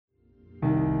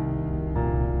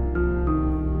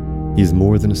He is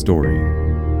more than a story.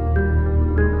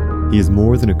 He is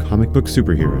more than a comic book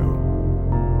superhero.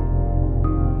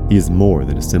 He is more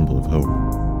than a symbol of hope.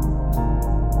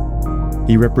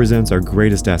 He represents our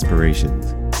greatest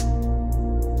aspirations.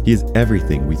 He is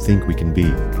everything we think we can be.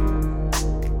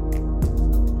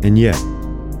 And yet,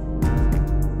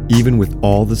 even with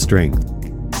all the strength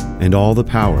and all the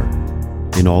power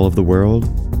in all of the world,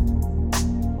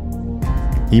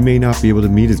 he may not be able to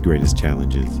meet his greatest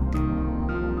challenges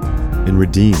and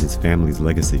redeem his family's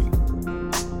legacy.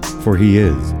 For he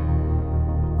is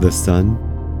the son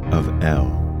of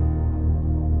El.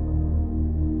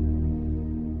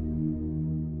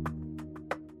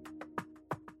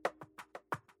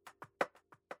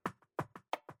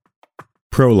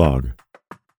 Prologue.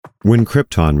 When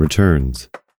Krypton returns.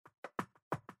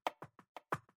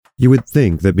 You would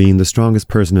think that being the strongest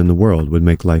person in the world would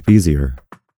make life easier.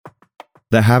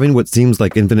 That having what seems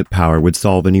like infinite power would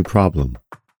solve any problem.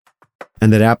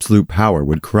 And that absolute power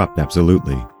would corrupt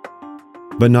absolutely.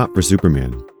 But not for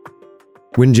Superman.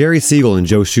 When Jerry Siegel and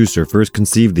Joe Shuster first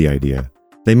conceived the idea,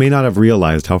 they may not have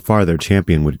realized how far their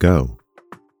champion would go.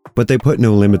 But they put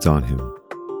no limits on him.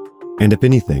 And if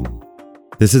anything,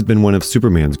 this has been one of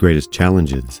Superman's greatest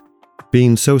challenges,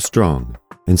 being so strong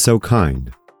and so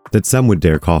kind that some would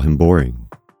dare call him boring.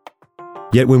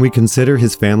 Yet when we consider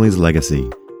his family's legacy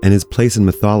and his place in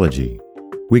mythology,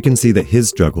 we can see that his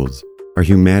struggles are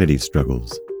humanity's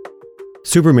struggles.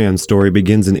 Superman's story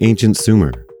begins in ancient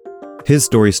Sumer. His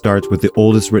story starts with the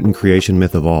oldest written creation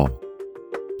myth of all.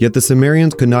 Yet the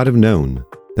Sumerians could not have known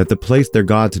that the place their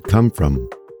gods had come from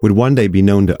would one day be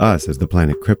known to us as the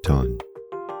planet Krypton.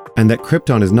 And that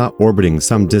Krypton is not orbiting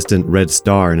some distant red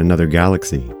star in another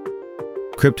galaxy.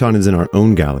 Krypton is in our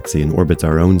own galaxy and orbits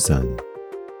our own sun.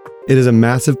 It is a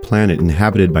massive planet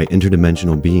inhabited by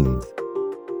interdimensional beings.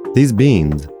 These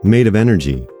beings, made of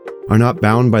energy, are not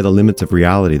bound by the limits of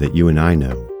reality that you and I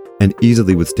know, and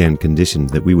easily withstand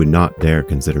conditions that we would not dare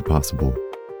consider possible.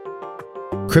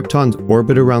 Krypton's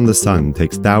orbit around the sun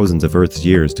takes thousands of Earth's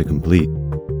years to complete.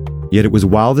 Yet it was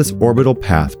while this orbital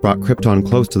path brought Krypton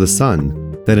close to the sun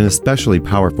that an especially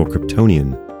powerful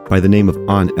Kryptonian by the name of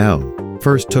On-El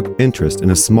first took interest in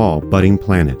a small, budding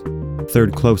planet,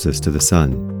 third closest to the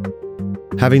sun.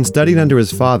 Having studied under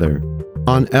his father,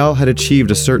 On-El had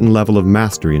achieved a certain level of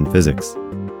mastery in physics.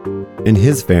 In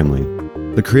his family,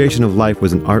 the creation of life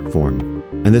was an art form,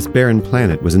 and this barren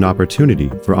planet was an opportunity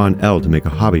for On-El to make a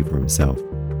hobby for himself,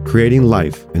 creating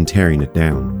life and tearing it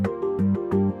down.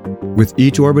 With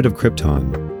each orbit of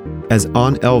Krypton, as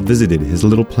On-El visited his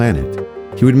little planet,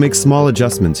 he would make small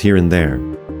adjustments here and there.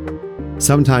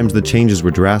 Sometimes the changes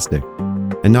were drastic,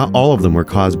 and not all of them were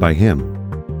caused by him.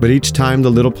 But each time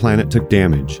the little planet took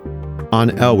damage,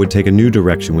 On-El would take a new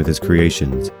direction with his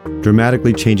creations,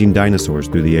 dramatically changing dinosaurs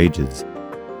through the ages.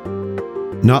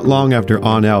 Not long after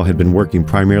On-El had been working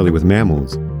primarily with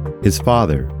mammals, his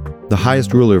father, the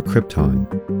highest ruler of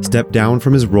Krypton, stepped down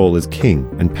from his role as king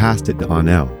and passed it to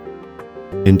On-El.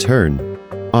 In turn,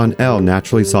 On-El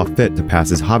naturally saw fit to pass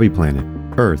his hobby planet,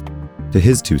 Earth, to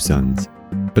his two sons,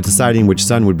 but deciding which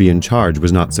son would be in charge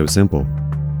was not so simple.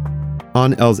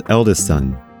 On-El's eldest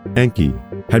son, Enki,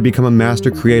 had become a master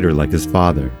creator like his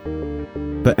father.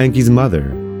 But Enki's mother,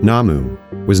 Namu,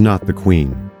 was not the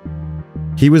queen.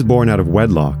 He was born out of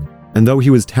wedlock, and though he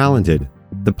was talented,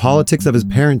 the politics of his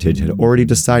parentage had already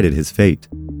decided his fate.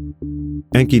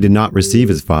 Enki did not receive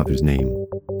his father's name,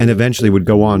 and eventually would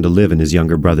go on to live in his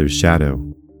younger brother's shadow.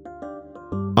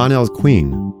 On-El's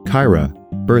queen, Kyra,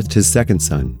 birthed his second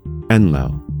son,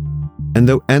 Enlil. And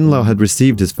though Enlil had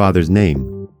received his father's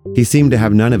name, he seemed to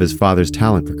have none of his father's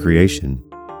talent for creation.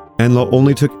 Enlil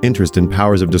only took interest in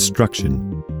powers of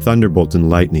destruction, thunderbolts and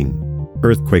lightning,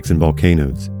 earthquakes and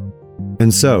volcanoes.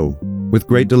 And so, with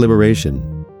great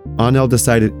deliberation, On-El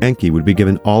decided Enki would be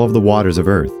given all of the waters of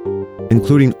Earth,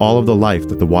 including all of the life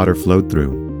that the water flowed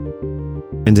through.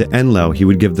 And to Enlil he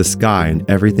would give the sky and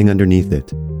everything underneath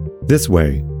it. This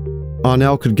way,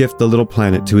 On-El could gift the little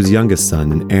planet to his youngest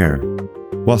son and heir,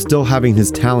 while still having his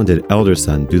talented elder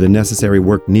son do the necessary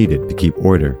work needed to keep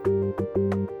order.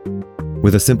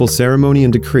 With a simple ceremony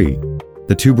and decree,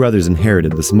 the two brothers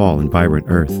inherited the small and vibrant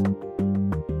Earth.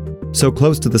 So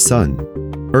close to the sun,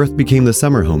 Earth became the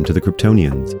summer home to the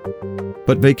Kryptonians.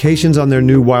 But vacations on their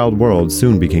new wild world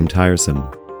soon became tiresome.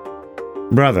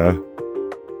 "Brother,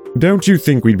 don't you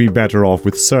think we'd be better off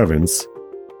with servants?"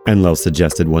 Enlil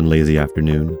suggested one lazy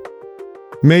afternoon.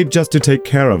 "Made just to take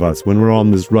care of us when we're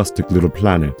on this rustic little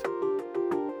planet."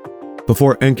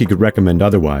 Before Enki could recommend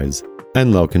otherwise,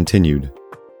 Enlil continued.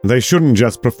 "They shouldn't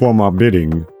just perform our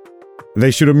bidding.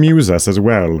 They should amuse us as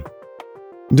well.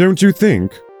 Don't you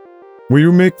think? Will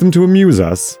you make them to amuse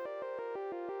us?"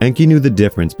 Enki knew the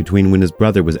difference between when his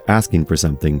brother was asking for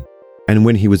something and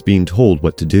when he was being told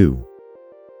what to do.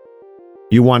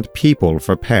 You want people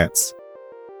for pets?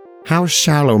 How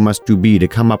shallow must you be to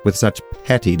come up with such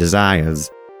petty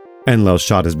desires? Enlil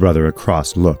shot his brother a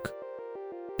cross look.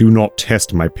 Do not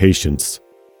test my patience.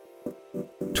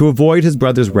 To avoid his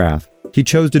brother's wrath, he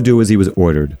chose to do as he was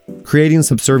ordered, creating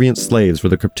subservient slaves for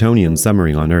the Kryptonians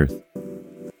summering on Earth.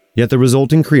 Yet the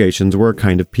resulting creations were a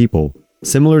kind of people,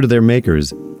 similar to their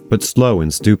makers, but slow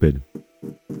and stupid.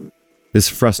 This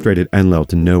frustrated Enlil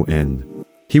to no end.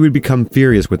 He would become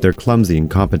furious with their clumsy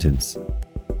incompetence.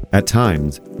 At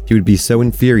times, he would be so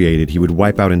infuriated he would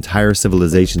wipe out entire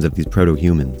civilizations of these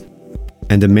proto-humans,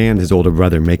 and demand his older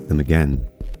brother make them again.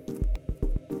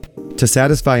 To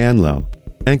satisfy Enlil,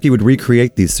 Enki would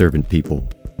recreate these servant people,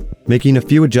 making a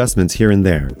few adjustments here and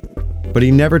there, but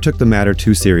he never took the matter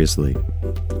too seriously.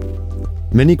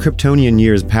 Many Kryptonian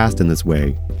years passed in this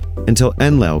way, until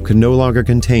Enlil could no longer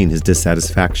contain his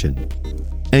dissatisfaction.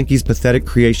 Enki's pathetic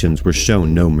creations were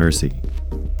shown no mercy.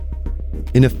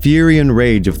 In a fury and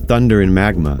rage of thunder and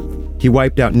magma, he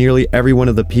wiped out nearly every one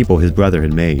of the people his brother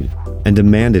had made, and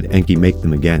demanded Enki make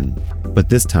them again, but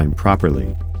this time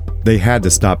properly. They had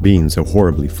to stop being so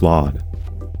horribly flawed.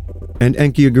 And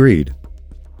Enki agreed.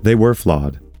 They were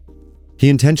flawed. He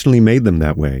intentionally made them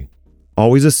that way,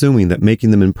 always assuming that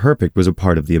making them imperfect was a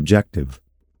part of the objective.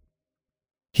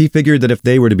 He figured that if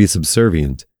they were to be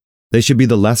subservient, they should be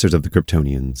the lessers of the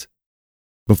Kryptonians.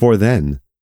 Before then,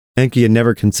 Enki had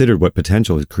never considered what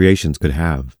potential his creations could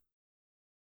have.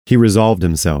 He resolved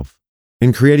himself.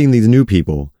 In creating these new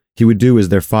people, he would do as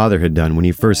their father had done when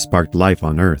he first sparked life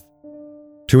on Earth.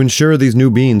 To ensure these new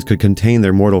beings could contain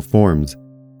their mortal forms,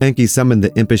 Enki summoned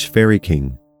the impish Fairy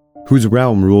King, whose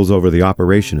realm rules over the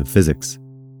operation of physics.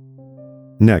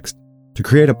 Next, to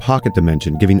create a pocket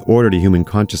dimension giving order to human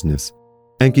consciousness,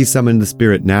 Enki summoned the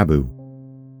spirit Nabu.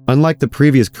 Unlike the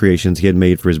previous creations he had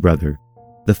made for his brother,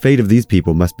 the fate of these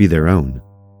people must be their own,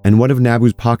 and one of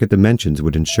Nabu's pocket dimensions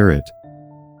would ensure it.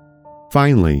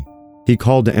 Finally, he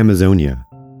called to Amazonia,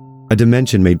 a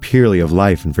dimension made purely of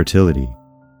life and fertility.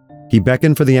 He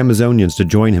beckoned for the Amazonians to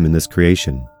join him in this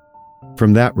creation.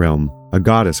 From that realm, a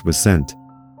goddess was sent.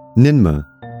 Ninma,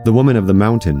 the woman of the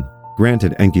mountain,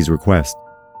 granted Enki's request.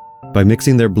 By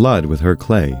mixing their blood with her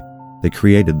clay, they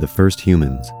created the first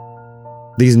humans.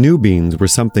 These new beings were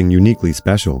something uniquely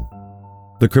special.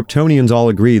 The Kryptonians all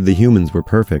agreed the humans were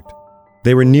perfect.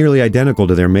 They were nearly identical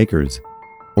to their makers,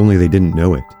 only they didn't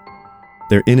know it.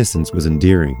 Their innocence was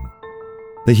endearing.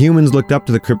 The humans looked up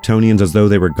to the Kryptonians as though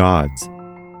they were gods,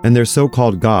 and their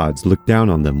so-called gods looked down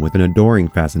on them with an adoring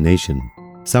fascination,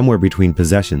 somewhere between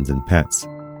possessions and pets.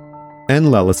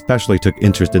 Enlil especially took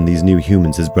interest in these new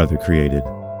humans his brother created.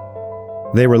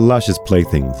 They were luscious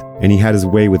playthings, and he had his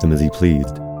way with them as he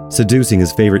pleased, seducing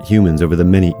his favorite humans over the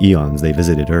many eons they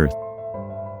visited Earth.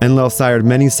 Enlil sired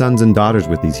many sons and daughters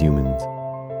with these humans.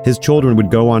 His children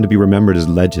would go on to be remembered as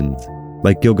legends,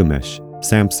 like Gilgamesh,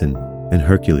 Samson, and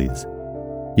Hercules.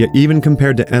 Yet even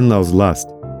compared to Enlil's lust,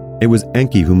 it was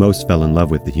Enki who most fell in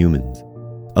love with the humans,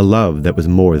 a love that was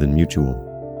more than mutual.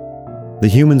 The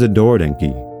humans adored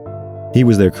Enki. He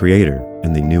was their creator,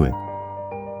 and they knew it.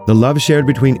 The love shared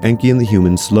between Enki and the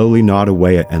humans slowly gnawed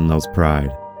away at Enlil's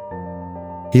pride.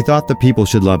 He thought the people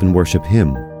should love and worship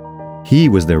him. He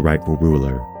was their rightful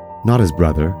ruler, not his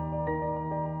brother.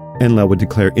 Enlil would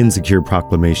declare insecure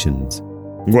proclamations.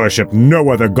 Worship no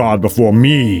other god before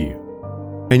me!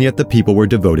 And yet the people were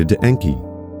devoted to Enki.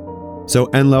 So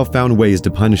Enlil found ways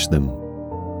to punish them.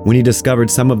 When he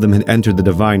discovered some of them had entered the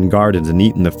divine gardens and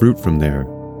eaten the fruit from there,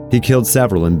 he killed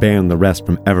several and banned the rest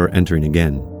from ever entering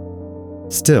again.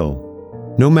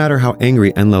 Still, no matter how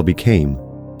angry Enlil became,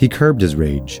 he curbed his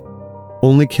rage,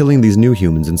 only killing these new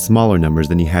humans in smaller numbers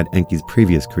than he had Enki's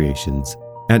previous creations.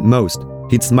 At most,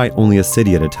 he'd smite only a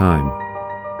city at a time.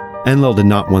 Enlil did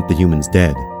not want the humans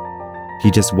dead.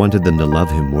 He just wanted them to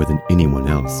love him more than anyone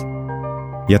else.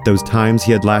 Yet those times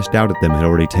he had lashed out at them had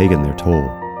already taken their toll.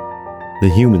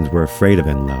 The humans were afraid of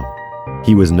Enlil.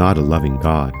 He was not a loving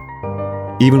god.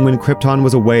 Even when Krypton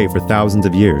was away for thousands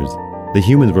of years, the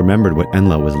humans remembered what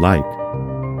Enlil was like.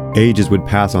 Ages would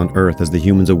pass on Earth as the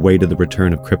humans awaited the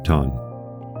return of Krypton.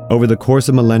 Over the course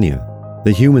of millennia,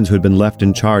 the humans who had been left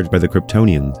in charge by the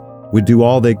Kryptonians would do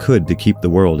all they could to keep the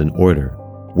world in order,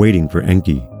 waiting for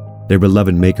Enki, their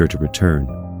beloved maker, to return,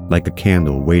 like a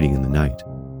candle waiting in the night.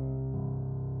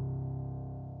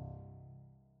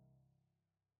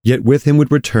 Yet with him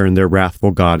would return their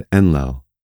wrathful god Enlil.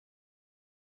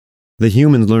 The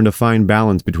humans learned a fine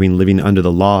balance between living under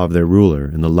the law of their ruler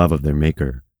and the love of their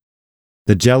maker.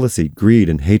 The jealousy, greed,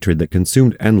 and hatred that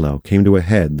consumed Enlil came to a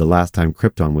head the last time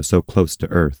Krypton was so close to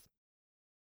Earth.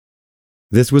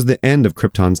 This was the end of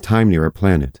Krypton's time near our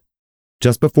planet,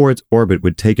 just before its orbit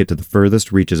would take it to the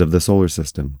furthest reaches of the solar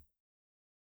system.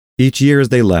 Each year as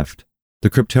they left, the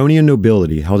Kryptonian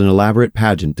nobility held an elaborate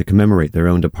pageant to commemorate their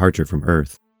own departure from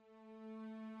Earth.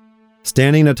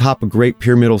 Standing atop a great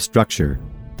pyramidal structure,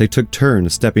 they took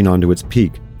turns stepping onto its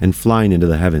peak and flying into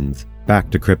the heavens,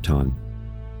 back to Krypton.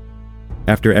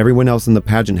 After everyone else in the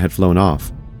pageant had flown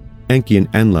off, Enki and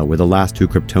Enlil were the last two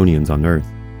Kryptonians on Earth.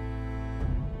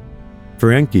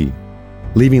 For Enki,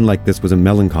 leaving like this was a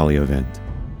melancholy event.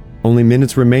 Only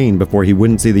minutes remained before he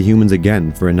wouldn't see the humans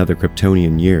again for another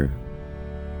Kryptonian year.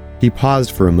 He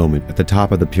paused for a moment at the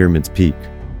top of the pyramid's peak,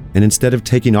 and instead of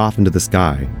taking off into the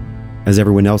sky, as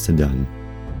everyone else had done,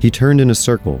 he turned in a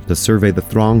circle to survey the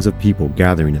throngs of people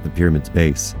gathering at the pyramid's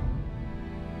base.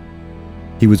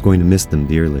 He was going to miss them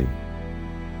dearly.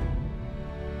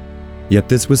 Yet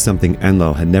this was something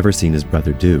Enlil had never seen his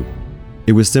brother do.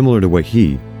 It was similar to what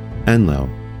he, Enlil,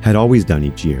 had always done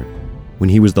each year, when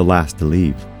he was the last to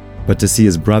leave. But to see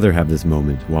his brother have this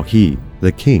moment while he,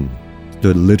 the king,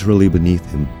 stood literally beneath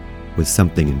him was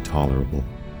something intolerable.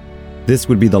 This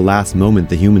would be the last moment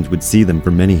the humans would see them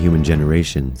for many human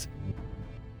generations.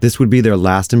 This would be their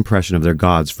last impression of their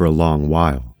gods for a long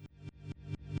while.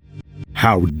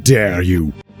 How dare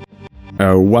you?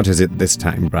 Oh, what is it this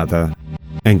time, brother?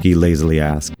 Enki lazily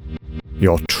asked.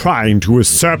 You're trying to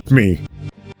usurp me.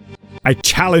 I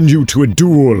challenge you to a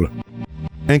duel.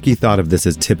 Enki thought of this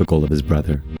as typical of his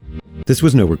brother. This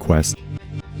was no request.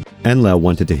 Enlil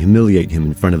wanted to humiliate him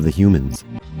in front of the humans.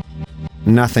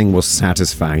 Nothing will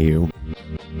satisfy you.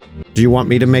 Do you want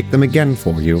me to make them again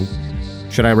for you?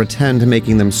 Should I return to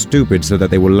making them stupid so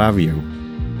that they will love you?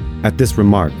 At this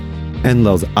remark,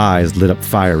 Enlil's eyes lit up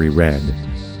fiery red.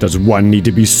 Does one need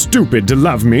to be stupid to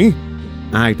love me?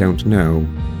 I don't know.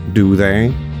 Do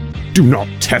they? Do not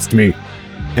test me.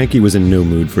 Enki was in no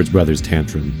mood for his brother's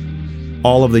tantrum.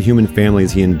 All of the human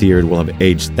families he endeared will have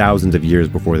aged thousands of years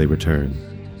before they return.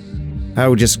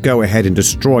 Oh, just go ahead and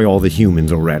destroy all the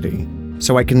humans already,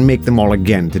 so I can make them all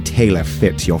again to tailor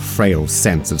fit your frail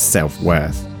sense of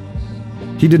self-worth.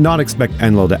 He did not expect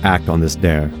Enlil to act on this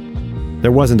dare.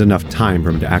 There wasn't enough time for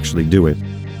him to actually do it.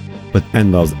 But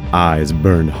Enlil's eyes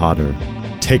burned hotter.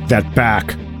 Take that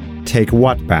back! Take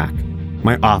what back?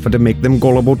 My offer to make them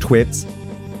gullible twits?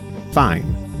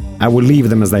 Fine. I will leave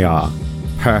them as they are.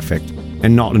 Perfect,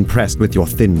 and not impressed with your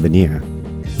thin veneer.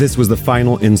 This was the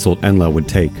final insult Enlil would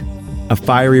take. A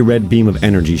fiery red beam of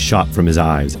energy shot from his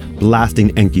eyes,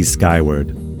 blasting Enki skyward.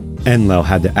 Enlil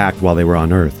had to act while they were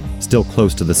on Earth, still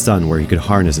close to the sun where he could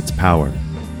harness its power.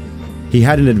 He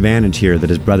had an advantage here that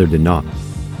his brother did not,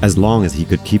 as long as he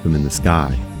could keep him in the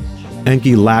sky.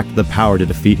 Enki lacked the power to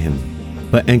defeat him,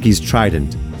 but Enki's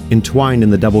trident, entwined in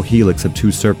the double helix of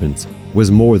two serpents,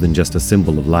 was more than just a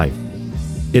symbol of life.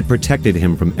 It protected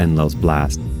him from Enlil's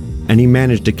blast, and he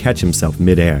managed to catch himself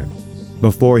mid-air.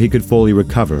 Before he could fully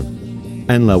recover,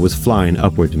 Enlil was flying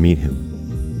upward to meet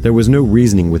him. There was no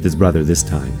reasoning with his brother this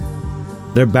time.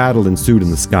 Their battle ensued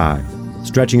in the sky,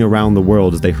 stretching around the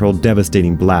world as they hurled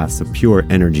devastating blasts of pure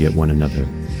energy at one another.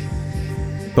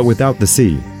 But without the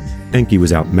sea, Enki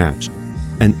was outmatched,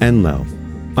 and Enlil,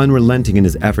 unrelenting in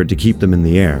his effort to keep them in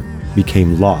the air,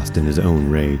 became lost in his own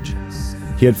rage.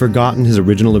 He had forgotten his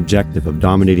original objective of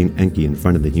dominating Enki in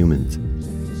front of the humans.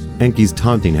 Enki's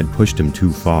taunting had pushed him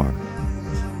too far.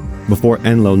 Before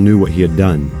Enlil knew what he had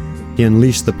done, he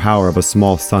unleashed the power of a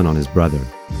small sun on his brother.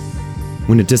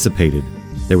 When it dissipated,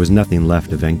 there was nothing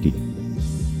left of Enki.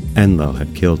 Enlil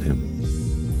had killed him.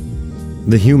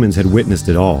 The humans had witnessed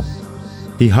it all.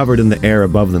 He hovered in the air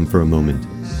above them for a moment,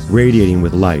 radiating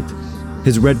with light,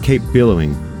 his red cape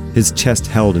billowing, his chest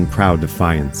held in proud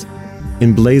defiance,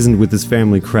 emblazoned with his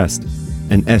family crest,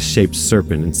 an S-shaped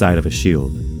serpent inside of a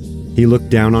shield. He looked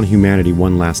down on humanity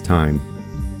one last time,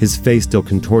 his face still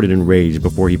contorted in rage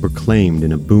before he proclaimed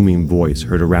in a booming voice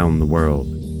heard around the world,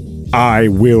 I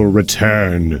will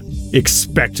return.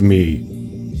 Expect me.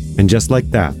 And just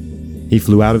like that, he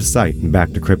flew out of sight and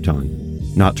back to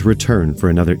Krypton, not to return for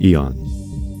another eon.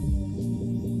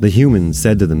 The humans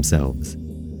said to themselves,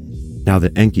 now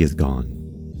that Enki is gone,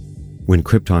 when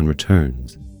Krypton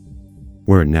returns,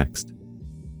 we're next.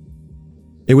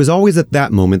 It was always at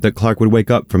that moment that Clark would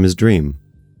wake up from his dream.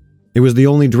 It was the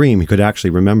only dream he could actually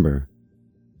remember.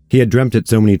 He had dreamt it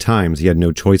so many times he had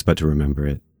no choice but to remember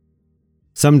it.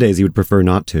 Some days he would prefer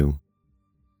not to.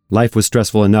 Life was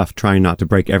stressful enough trying not to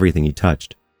break everything he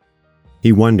touched.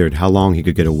 He wondered how long he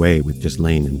could get away with just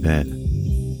laying in bed.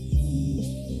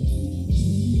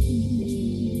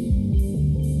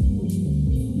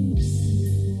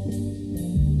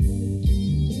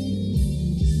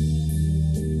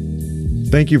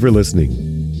 Thank you for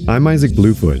listening. I'm Isaac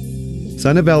Bluefoot.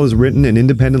 Son of L is written and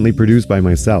independently produced by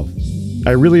myself. I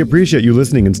really appreciate you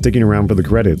listening and sticking around for the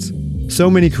credits. So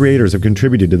many creators have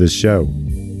contributed to this show.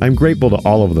 I'm grateful to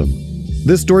all of them.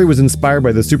 This story was inspired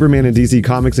by the Superman and DC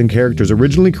comics and characters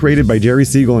originally created by Jerry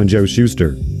Siegel and Joe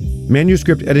Shuster.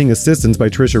 Manuscript editing assistance by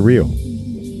Trisha Reel.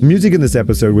 Music in this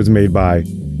episode was made by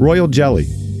Royal Jelly,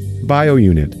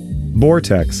 BioUnit,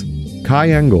 Vortex,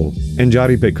 Kai Engel, and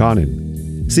Jari Pitkanen.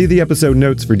 See the episode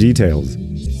notes for details.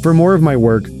 For more of my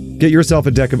work, get yourself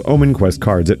a deck of Omen Quest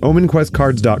cards at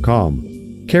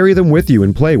omenquestcards.com. Carry them with you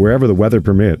and play wherever the weather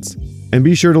permits. And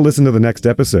be sure to listen to the next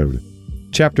episode.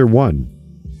 Chapter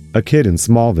 1. A Kid in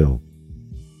Smallville.